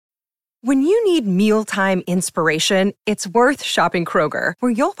When you need mealtime inspiration, it's worth shopping Kroger,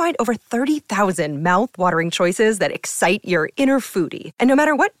 where you'll find over 30,000 mouth-watering choices that excite your inner foodie. And no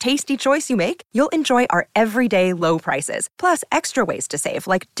matter what tasty choice you make, you'll enjoy our everyday low prices, plus extra ways to save,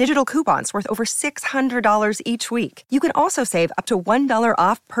 like digital coupons worth over $600 each week. You can also save up to $1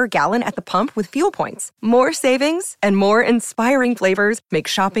 off per gallon at the pump with fuel points. More savings and more inspiring flavors make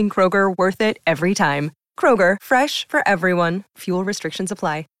shopping Kroger worth it every time. Kroger, fresh for everyone. Fuel restrictions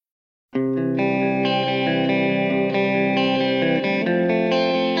apply.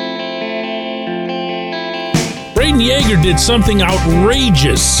 Brayden Yager did something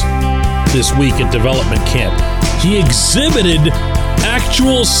outrageous this week at development camp. He exhibited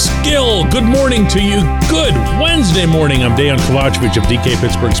actual skill. Good morning to you. Good Wednesday morning. I'm Dejan Kovacevic of DK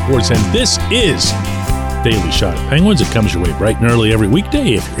Pittsburgh Sports, and this is Daily Shot of Penguins. It comes your way bright and early every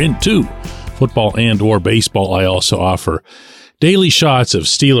weekday. If you're into football and or baseball, I also offer daily shots of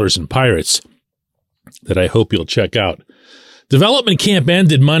Steelers and Pirates that I hope you'll check out. Development camp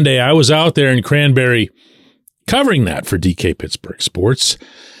ended Monday. I was out there in Cranberry covering that for DK Pittsburgh Sports.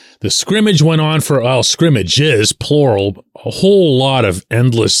 The scrimmage went on for, scrimmages, plural, a whole lot of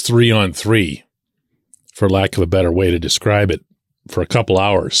endless 3-on-3, for lack of a better way to describe it, for a couple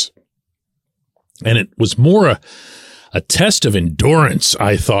hours. And it was more a test of endurance,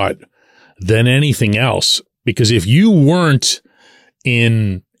 I thought, than anything else. Because if you weren't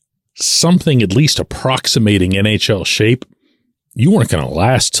in something at least approximating NHL shape, you weren't going to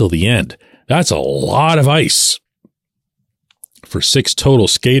last till the end. That's a lot of ice for 6 total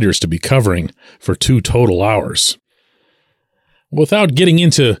skaters to be covering for 2 total hours. Without getting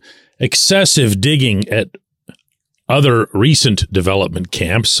into excessive digging at other recent development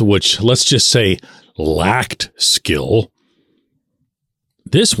camps, which let's just say lacked skill,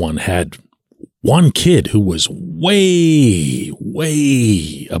 this one had one kid who was way,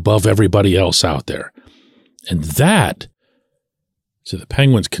 way above everybody else out there. And that, to the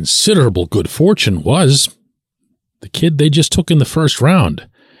Penguins' considerable good fortune, was the kid they just took in the first round.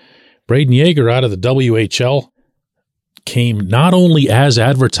 Brayden Yager out of the WHL came not only as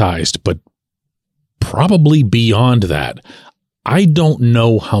advertised, but probably beyond that. I don't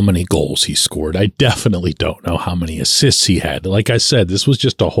know how many goals he scored. I definitely don't know how many assists he had. Like I said, this was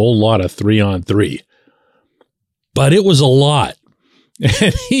just a whole lot of 3-on-3. But it was a lot.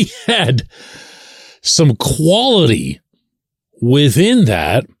 And he had some quality within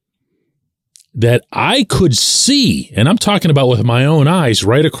that I could see, and I'm talking about with my own eyes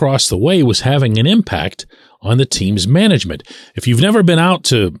right across the way, was having an impact on the team's management. If you've never been out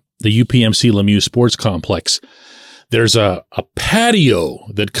to the UPMC Lemieux Sports Complex, there's a patio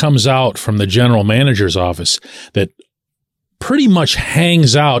that comes out from the general manager's office that pretty much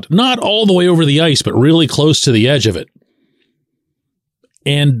hangs out, not all the way over the ice, but really close to the edge of it.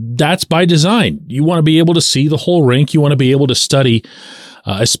 And that's by design. You want to be able to see the whole rink. You want to be able to study,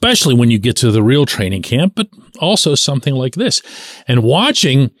 especially when you get to the real training camp, but also something like this. And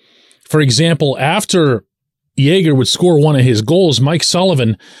watching, for example, after Yager would score one of his goals, Mike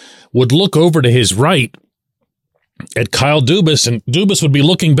Sullivan would look over to his right at Kyle Dubas, and Dubas would be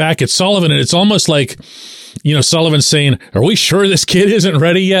looking back at Sullivan, and it's almost like, Sullivan saying, are we sure this kid isn't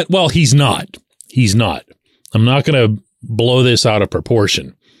ready yet? Well, he's not. He's not. I'm not going to blow this out of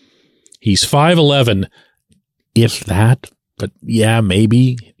proportion. He's 5'11", if that, but yeah,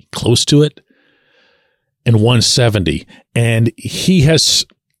 maybe close to it, and 170. And he has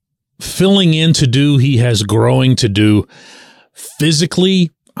filling in to do. He has growing to do physically,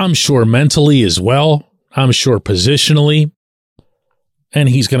 I'm sure mentally as well. I'm sure positionally, and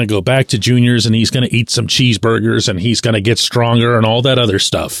he's going to go back to juniors and he's going to eat some cheeseburgers and he's going to get stronger and all that other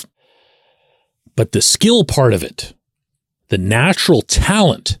stuff. But the skill part of it, the natural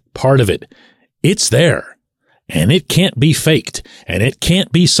talent part of it, it's there, and it can't be faked, and it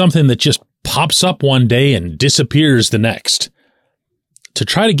can't be something that just pops up one day and disappears the next. To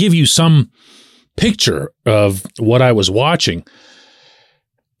try to give you some picture of what I was watching,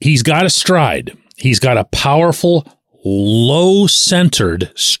 he's got a stride. He's got a powerful,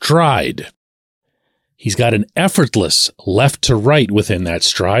 low-centered stride. He's got an effortless left to right within that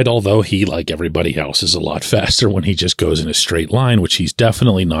stride, although he, like everybody else, is a lot faster when he just goes in a straight line, which he's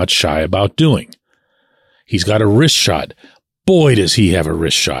definitely not shy about doing. He's got a wrist shot. Boy, does he have a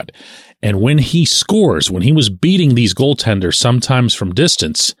wrist shot. And when he scores, when he was beating these goaltenders sometimes from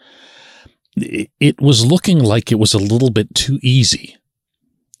distance, it was looking like it was a little bit too easy.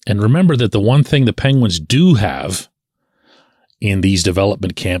 And remember that the one thing the Penguins do have in these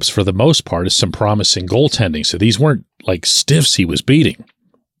development camps for the most part is some promising goaltending. So these weren't like stiffs he was beating.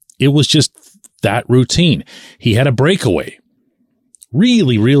 It was just that routine. He had a breakaway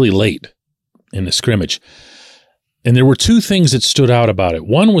really, really late in the scrimmage. And there were two things that stood out about it.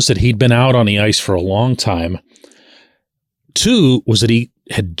 One was that he'd been out on the ice for a long time. Two was that he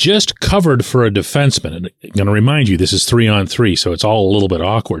had just covered for a defenseman. And I'm going to remind you, this is 3-on-3, so it's all a little bit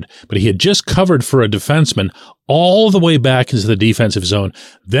awkward. But he had just covered for a defenseman all the way back into the defensive zone,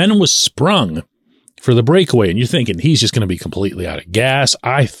 then was sprung for the breakaway. And you're thinking, he's just going to be completely out of gas.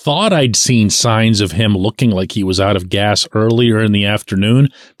 I thought I'd seen signs of him looking like he was out of gas earlier in the afternoon.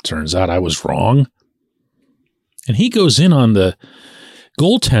 Turns out I was wrong. And he goes in on the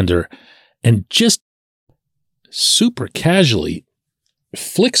goaltender and just super casually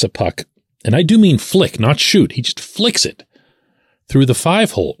flicks a puck. And I do mean flick, not shoot. He just flicks it through the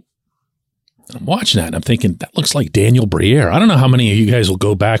 5-hole. I'm watching that and I'm thinking, that looks like Daniel Briere. I don't know how many of you guys will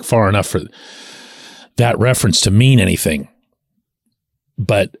go back far enough for that reference to mean anything.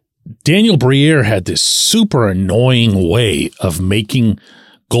 But Daniel Briere had this super annoying way of making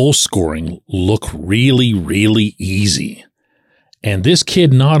goal scoring look really, really easy. And this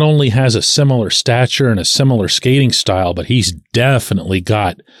kid not only has a similar stature and a similar skating style, but he's definitely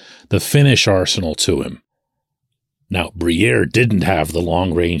got the finish arsenal to him. Now, Briere didn't have the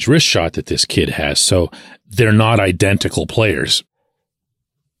long-range wrist shot that this kid has, so they're not identical players.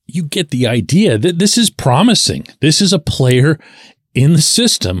 You get the idea that this is promising. This is a player in the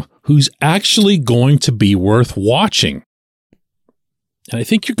system who's actually going to be worth watching. And I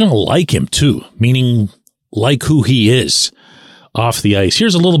think you're going to like him too, meaning like who he is off the ice.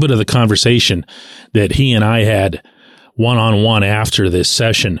 Here's a little bit of the conversation that he and I had one-on-one after this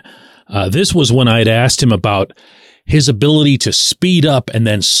session. This was when I'd asked him about his ability to speed up and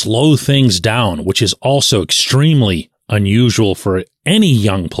then slow things down, which is also extremely unusual for any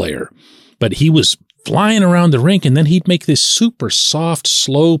young player. But he was flying around the rink and then he'd make this super soft,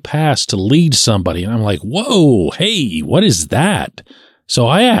 slow pass to lead somebody. And I'm like, whoa, hey, what is that? So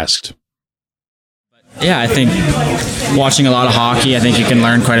I asked. Yeah, I think watching a lot of hockey, I think you can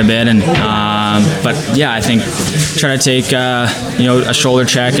learn quite a bit. And but yeah, I think try to take a shoulder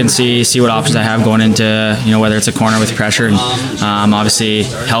check and see what options I have going into whether it's a corner with pressure. And obviously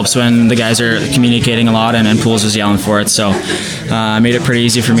helps when the guys are communicating a lot and Pools was yelling for it. So I made it pretty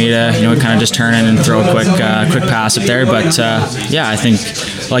easy for me to kind of just turn in and throw a quick pass up there. But yeah, I think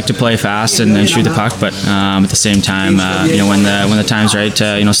I like to play fast and shoot the puck. But at the same time, when the time's right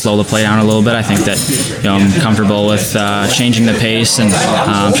to slow the play down a little bit, I think that I'm comfortable with changing the pace and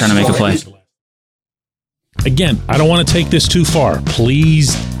trying to make a play. Again, I don't want to take this too far.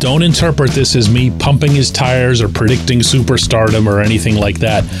 Please don't interpret this as me pumping his tires or predicting superstardom or anything like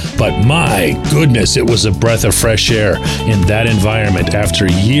that. But my goodness, it was a breath of fresh air in that environment after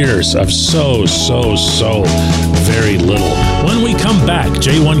years of so very little. When we come back,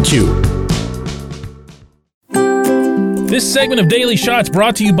 J1Q. This segment of Daily Shots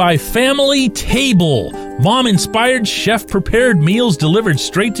brought to you by Family Table. Mom-inspired, chef-prepared meals delivered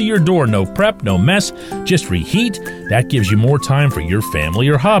straight to your door. No prep, no mess, just reheat. That gives you more time for your family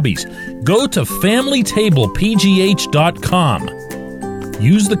or hobbies. Go to FamilyTablePGH.com.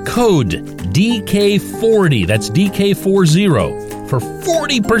 Use the code DK40, that's DK40, for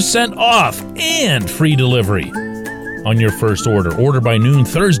 40% off and free delivery on your first order. Order by noon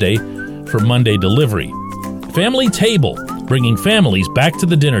Thursday for Monday delivery. Family Table, bringing families back to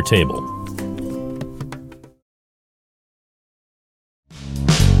the dinner table.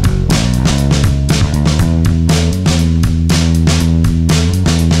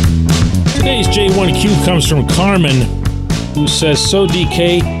 Today's J1Q comes from Carmen, who says, so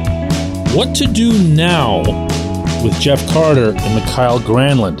DK, what to do now with Jeff Carter and Mikael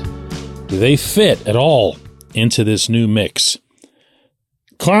Granlund? Do they fit at all into this new mix?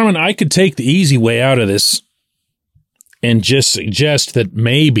 Carmen, I could take the easy way out of this and just suggest that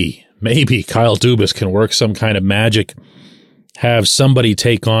maybe Kyle Dubas can work some kind of magic, have somebody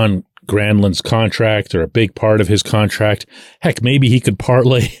take on Granlund's contract or a big part of his contract. Heck, maybe he could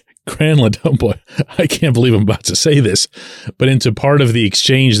parlay Granlund, oh boy, I can't believe I'm about to say this, but into part of the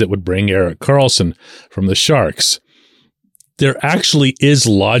exchange that would bring Erik Karlsson from the Sharks. There actually is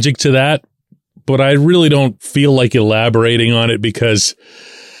logic to that, but I really don't feel like elaborating on it because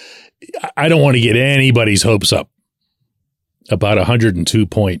I don't want to get anybody's hopes up about a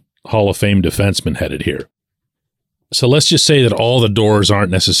 102-point Hall of Fame defenseman headed here. So let's just say that all the doors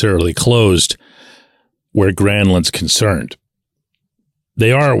aren't necessarily closed where Granlund's concerned.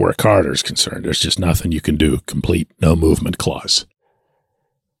 They are where Carter's concerned. There's just nothing you can do. Complete no movement clause.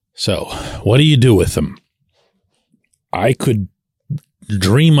 So what do you do with them? I could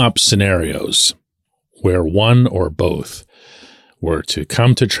dream up scenarios where one or both were to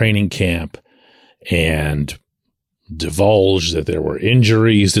come to training camp and divulged that there were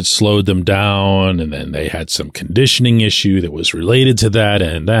injuries that slowed them down, and then they had some conditioning issue that was related to that,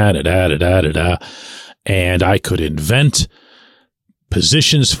 and and I could invent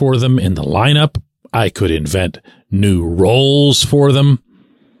positions for them in the lineup. I could invent new roles for them.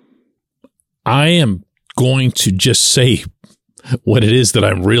 I am going to just say what it is that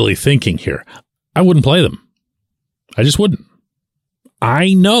I'm really thinking here. I wouldn't play them. I just wouldn't.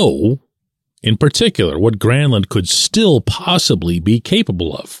 I know, in particular, what Granlund could still possibly be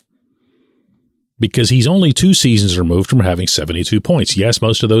capable of, because he's only 2 seasons removed from having 72 points. Yes,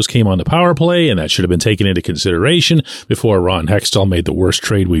 most of those came on the power play, and that should have been taken into consideration before Ron Hextall made the worst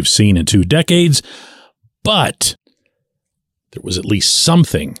trade we've seen in 2 decades. But there was at least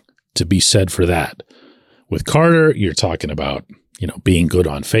something to be said for that. With Carter, you're talking about, being good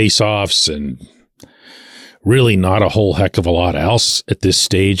on face-offs and really not a whole heck of a lot else at this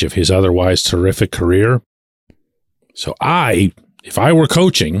stage of his otherwise terrific career. So if I were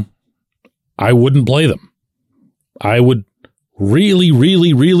coaching, I wouldn't play them. I would really,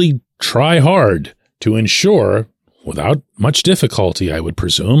 really, really try hard to ensure, without much difficulty, I would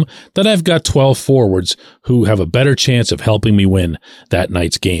presume, that I've got 12 forwards who have a better chance of helping me win that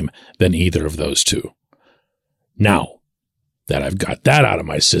night's game than either of those 2. Now that I've got that out of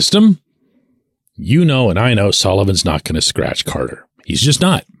my system, and I know Sullivan's not going to scratch Carter. He's just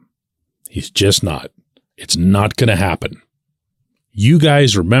not. He's just not. It's not going to happen. You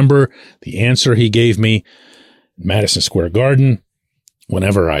guys remember the answer he gave me at Madison Square Garden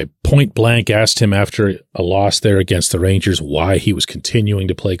whenever I point blank asked him after a loss there against the Rangers why he was continuing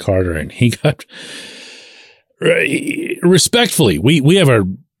to play Carter, and he got respectfully, we have a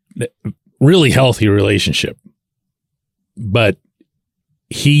really healthy relationship, but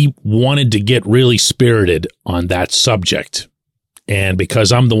he wanted to get really spirited on that subject. And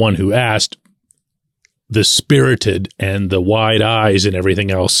because I'm the one who asked, the spirited and the wide eyes and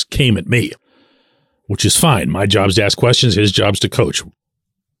everything else came at me, which is fine. My job's to ask questions, his job's to coach.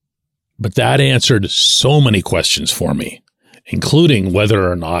 But that answered so many questions for me, including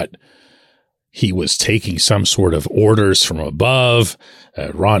whether or not he was taking some sort of orders from above.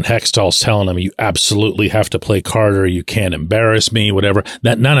 Ron Hextall's telling him, you absolutely have to play Carter. You can't embarrass me, whatever.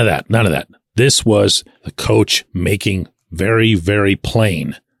 None of that. This was the coach making very, very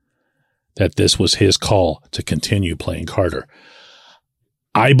plain that this was his call to continue playing Carter.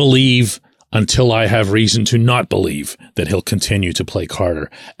 I believe, until I have reason to not believe, that he'll continue to play Carter.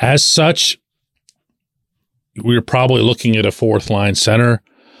 As such, we're probably looking at a 4th-line center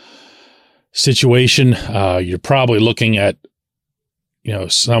situation. You're probably looking at,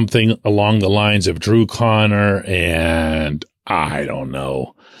 something along the lines of Drew Connor and, I don't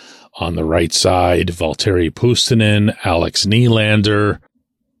know, on the right side, Valtteri Puustinen, Alex Nylander.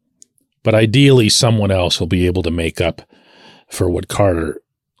 But ideally, someone else will be able to make up for what Carter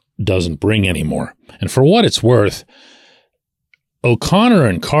doesn't bring anymore. And for what it's worth, O'Connor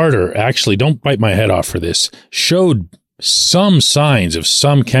and Carter actually, don't bite my head off for this, showed some signs of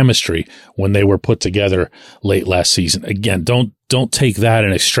some chemistry when they were put together late last season. Again, don't take that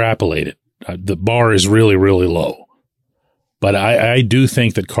and extrapolate it. The bar is really, really low. But I do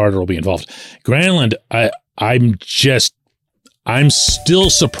think that Carter will be involved. Granlund, I'm still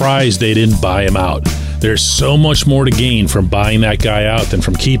surprised they didn't buy him out. There's so much more to gain from buying that guy out than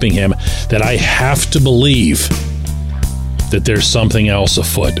from keeping him that I have to believe that there's something else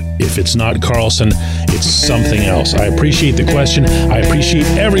afoot. If it's not Karlsson, it's something else. I appreciate the question. I appreciate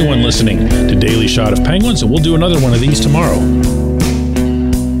everyone listening to Daily Shot of Penguins, and we'll do another one of these tomorrow.